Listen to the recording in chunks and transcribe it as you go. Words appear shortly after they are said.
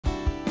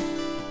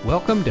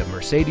Welcome to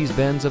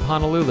Mercedes-Benz of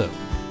Honolulu,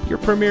 your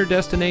premier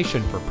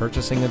destination for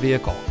purchasing a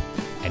vehicle.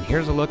 And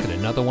here's a look at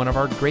another one of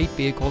our great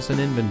vehicles in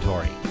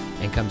inventory,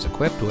 and comes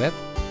equipped with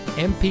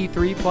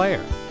MP3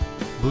 player,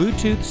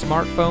 Bluetooth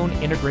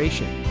smartphone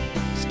integration,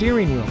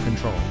 steering wheel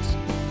controls,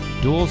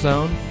 dual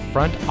zone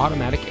front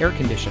automatic air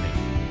conditioning,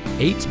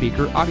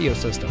 8-speaker audio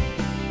system,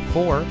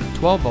 4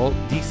 12-volt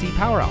DC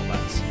power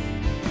outlets,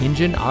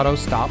 engine auto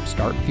stop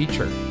start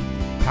feature,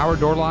 power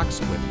door locks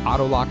with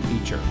auto lock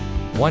feature,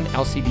 1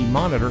 LCD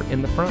monitor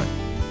in the front,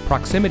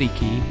 proximity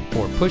key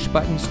or push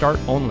button start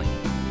only,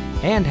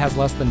 and has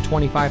less than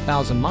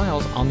 25,000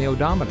 miles on the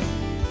odometer.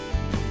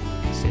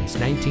 Since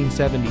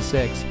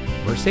 1976,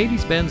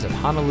 Mercedes-Benz of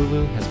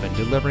Honolulu has been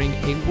delivering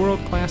a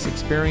world-class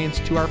experience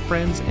to our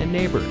friends and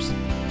neighbors.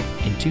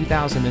 In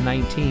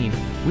 2019,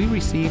 we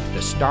received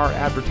the Star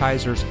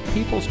Advertiser's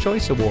People's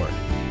Choice Award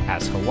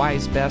as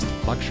Hawaii's best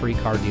luxury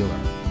car dealer.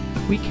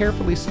 We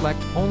carefully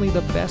select only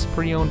the best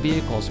pre-owned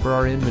vehicles for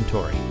our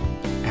inventory.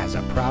 As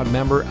a proud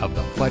member of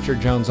the Fletcher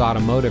Jones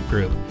Automotive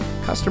Group,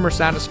 customer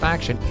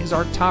satisfaction is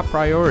our top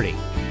priority.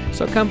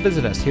 So come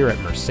visit us here at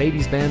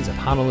Mercedes-Benz of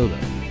Honolulu.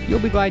 You'll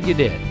be glad you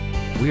did.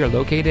 We are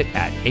located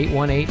at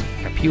 818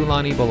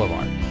 Kapiolani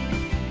Blvd.